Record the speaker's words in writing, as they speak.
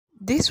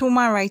This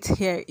woman right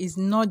here is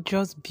not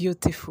just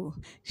beautiful.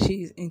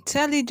 She's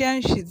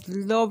intelligent, she's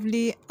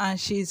lovely, and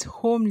she's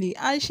homely,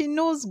 and she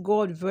knows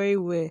God very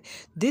well.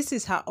 This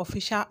is her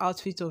official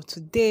outfit of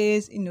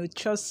today's,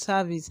 church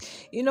service.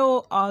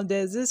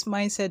 There's this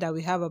mindset that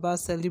we have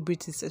about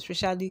celebrities,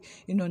 especially,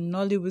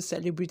 Nollywood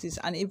celebrities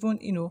and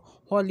even,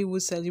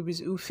 Hollywood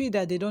celebrities. We feel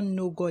that they don't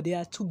know God, they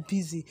are too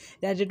busy,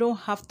 that they don't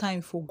have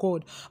time for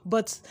God.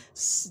 But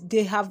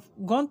they have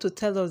gone to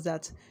tell us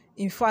that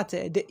in fact,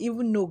 they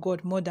even know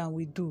God more than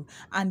we do,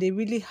 and they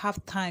really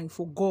have time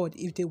for God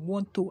if they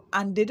want to.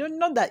 And they don't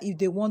know that if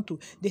they want to,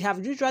 they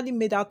have usually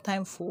made out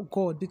time for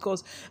God,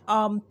 because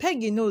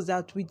Peggy knows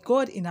that with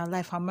God in her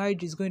life, her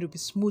marriage is going to be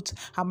smooth,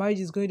 her marriage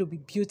is going to be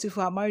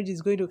beautiful, her marriage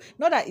is going to,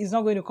 not that it's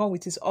not going to come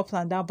with its up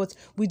and down, but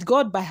with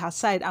God by her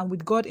side and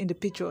with God in the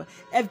picture,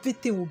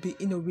 everything will be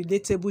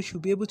relatable. She'll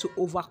be able to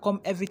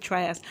overcome every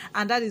trials,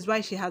 and that is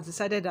why she has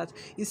decided that,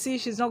 you see,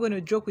 she's not going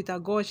to joke with her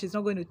God, she's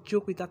not going to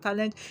joke with her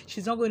talent,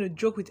 she's not going to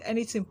joke with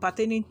anything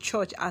pertaining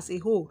church as a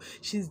whole.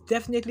 She's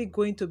definitely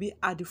going to be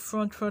at the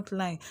front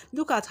line.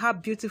 Look at how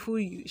beautiful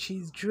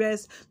she's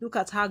dressed. Look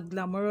at how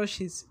glamorous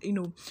she's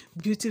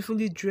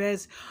beautifully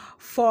dressed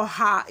for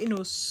her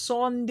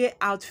Sunday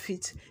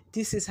outfit.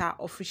 This is her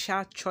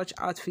official church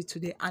outfit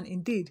today, and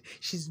indeed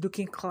she's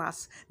looking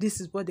class. This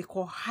is what they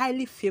call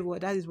highly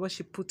favored. That is what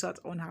she put out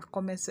on her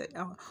comments,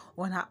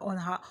 on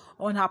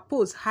her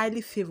post.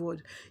 Highly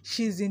favored.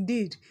 She's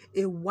indeed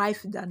a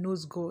wife that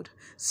knows God.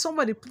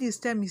 Somebody please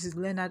tell Mrs.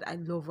 Leonard I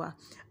love her.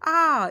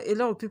 A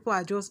lot of people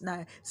are just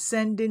now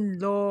sending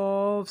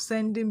love,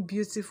 sending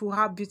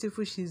how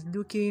beautiful she's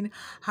looking,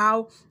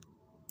 how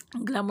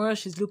glamorous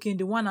she's looking,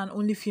 the one and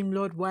only film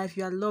Lord wife.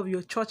 You are love,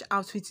 your church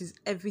outfit is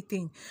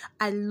everything.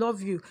 I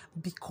love you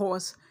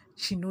because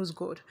she knows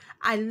God.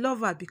 I love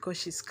her because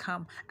she's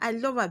calm. I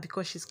love her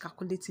because she's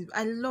calculative.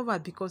 I love her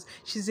because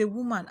she's a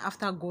woman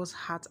after God's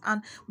heart.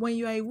 And when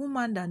you are a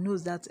woman that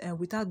knows that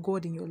without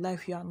God in your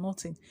life, you are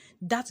nothing,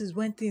 that is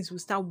when things will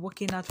start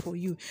working out for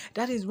you.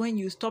 That is when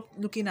you stop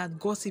looking at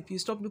gossip, you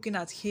stop looking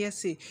at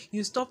hearsay,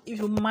 you stop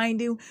even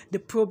minding the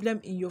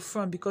problem in your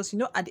front, because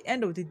at the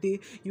end of the day,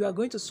 you are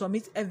going to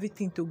submit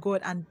everything to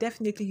God, and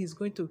definitely He's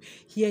going to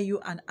hear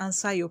you and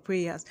answer your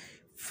prayers.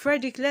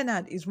 Frederick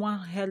Leonard is one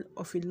hell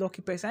of a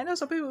lucky person. I know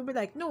some people will be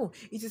like, no,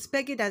 it is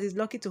Peggy that is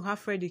lucky to have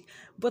Frederick.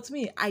 But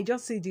me, I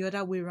just see the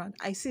other way around.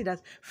 I see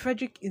that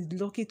Frederick is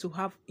lucky to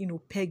have,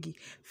 Peggy.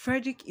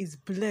 Frederick is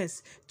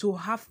blessed to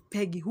have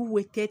Peggy, who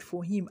waited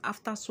for him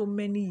after so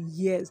many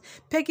years.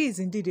 Peggy is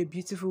indeed a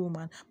beautiful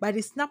woman. By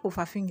the snap of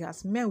her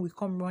fingers, men will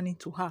come running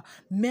to her.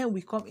 Men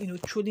will come,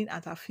 trolling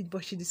at her feet.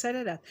 But she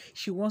decided that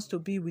she wants to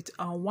be with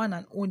one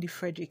and only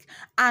Frederick.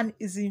 And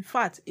is in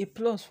fact a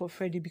plus for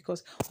Frederick,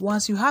 because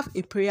once you have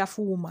a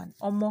prayerful woman,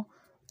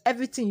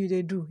 everything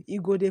they do, you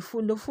go they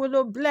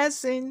follow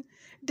blessing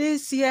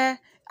this year.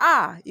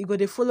 You go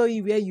they follow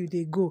you where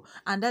they go,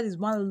 and that is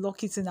one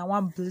lucky thing and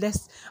one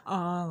blessed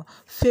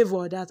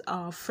favor that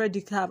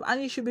Frederick have,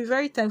 and he should be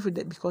very thankful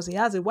that, because he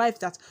has a wife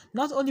that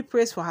not only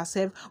prays for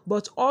herself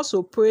but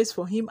also prays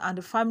for him and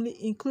the family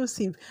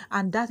inclusive,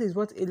 and that is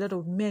what a lot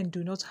of men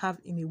do not have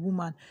in a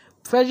woman.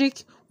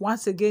 Frederick,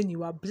 once again,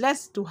 you are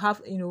blessed to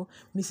have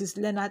Mrs.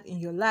 Leonard in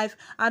your life,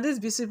 and this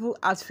beautiful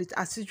outfit,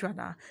 as usual,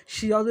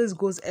 she always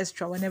goes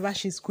extra whenever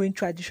she's going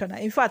traditional.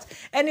 In fact,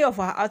 any of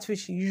her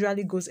outfits, she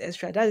usually goes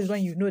extra. That is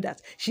when you know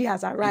that she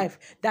has arrived.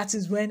 That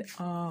is when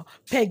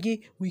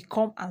Peggy will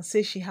come and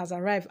say she has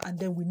arrived, and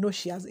then we know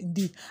she has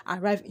indeed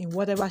arrived in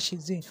whatever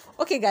she's doing.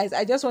 Okay, guys,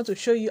 I just want to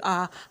show you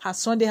her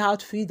Sunday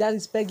outfit. That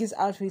is Peggy's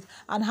outfit,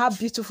 and how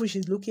beautiful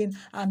she's looking,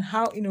 and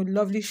how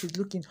lovely she's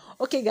looking.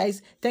 Okay,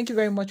 guys, thank you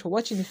very much for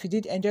watching. If you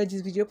did enjoy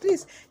this video,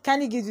 please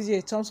kindly give this video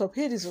a thumbs up,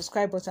 hit the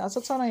subscribe button, also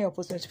turn on your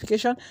post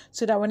notification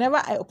so that whenever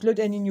I upload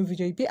any new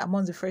video, you'll be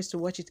among the first to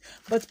watch it.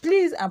 But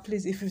please and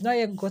please, if you've not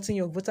yet gotten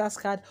your voters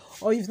card,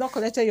 or you've not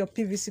collected your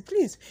PVC,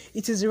 please,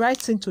 it is the right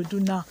thing to do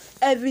now.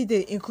 Every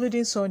day,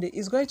 including Sunday,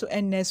 is going to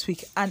end next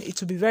week, and it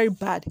will be very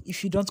bad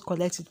if you don't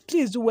collect it.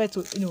 Please do well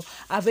to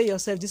avail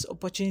yourself this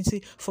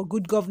opportunity for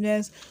good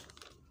governance.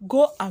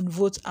 Go and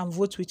vote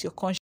with your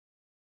conscience.